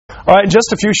All right, in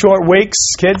just a few short weeks,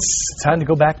 kids, time to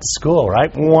go back to school, right?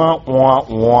 Wah, wah,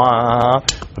 wah.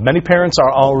 But many parents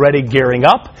are already gearing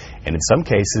up, and in some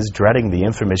cases, dreading the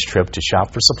infamous trip to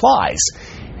shop for supplies.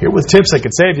 Here with tips that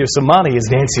could save you some money is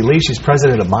Nancy Lee. She's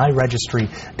president of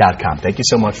MyRegistry.com. Thank you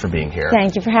so much for being here.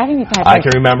 Thank you for having me, Patrick. I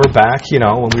can remember back,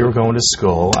 when we were going to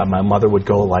school, my mother would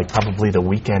go probably the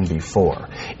weekend before,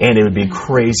 and it would be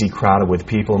crazy crowded with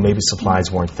people. Maybe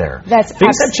supplies weren't there.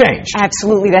 Things have changed.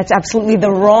 Absolutely. That's absolutely the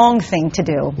wrong thing to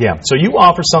do. Yeah. So you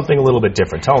offer something a little bit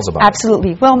different. Tell us about it.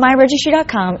 Absolutely. Well,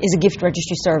 MyRegistry.com is a gift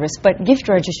registry service, but gift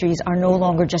registries are no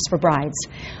longer just for brides.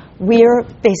 We're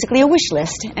basically a wish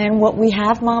list, and what we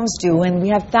have moms do, and we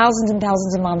have thousands and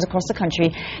thousands of moms across the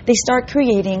country, they start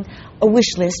creating a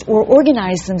wish list or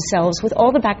organize themselves with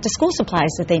all the back-to-school supplies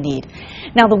that they need.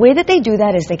 Now, the way that they do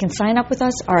that is they can sign up with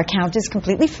us. Our account is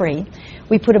completely free.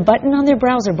 We put a button on their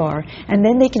browser bar, and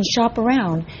then they can shop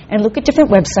around and look at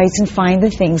different websites and find the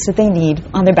things that they need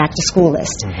on their back-to-school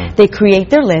list. Mm-hmm. They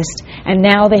create their list, and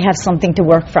now they have something to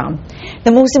work from.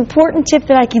 The most important tip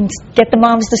that I can get the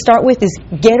moms to start with is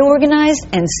get organized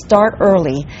and start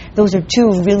early. Those are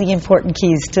two really important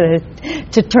keys to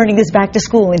turning this back to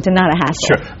school into not a hassle.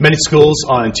 Sure. Many schools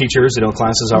and teachers,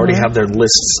 classes already have their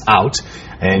lists out,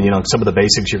 and some of the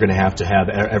basics you're going to have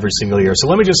every single year. So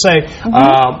let me just say,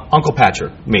 Uncle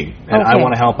Patrick, me, and I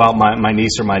want to help out my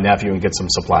niece or my nephew and get some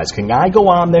supplies. Can I go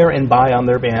on there and buy on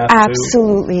their behalf too?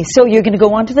 Absolutely. So you're going to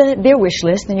go onto their wish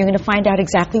list, and you're going to find out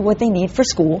exactly what they need for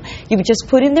school. You can just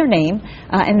put in their name,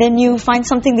 and then you find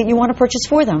something that you want to purchase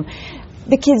for them.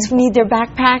 The kids need their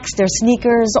backpacks, their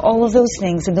sneakers, all of those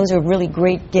things, and those are really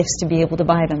great gifts to be able to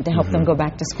buy them to help them go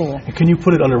back to school. And can you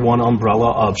put it under one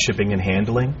umbrella of shipping and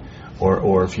handling?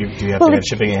 Or do you have to have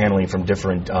shipping and handling from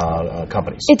different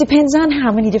companies? It depends on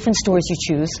how many different stores you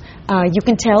choose. You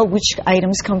can tell which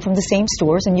items come from the same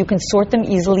stores, and you can sort them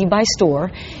easily by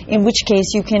store, in which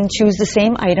case you can choose the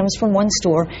same items from one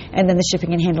store, and then the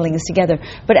shipping and handling is together.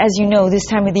 But as you know, this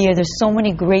time of the year, there's so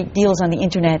many great deals on the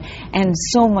Internet and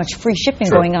so much free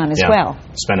shipping going on as well.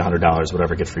 Spend $100,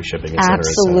 whatever, get free shipping, et cetera,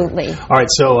 Absolutely. Et cetera. All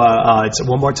right, so it's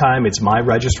one more time, it's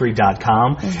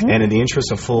MyRegistry.com, and in the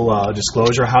interest of full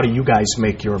disclosure, how do you guys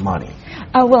make your money?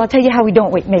 Well, I'll tell you how we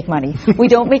don't make money. We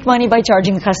don't make money by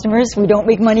charging customers. We don't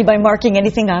make money by marking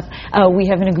anything up. We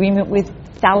have an agreement with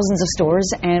thousands of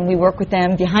stores, and we work with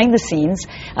them behind the scenes.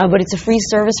 But it's a free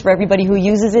service for everybody who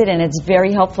uses it, and it's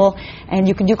very helpful. And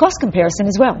you can do cost comparison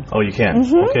as well. Oh, you can?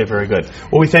 Okay, very good.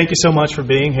 Well, we thank you so much for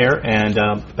being here, and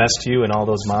best to you and all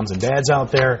those moms and dads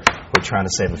out there who are trying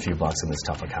to save a few bucks in this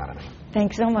tough economy.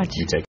 Thanks so much. You take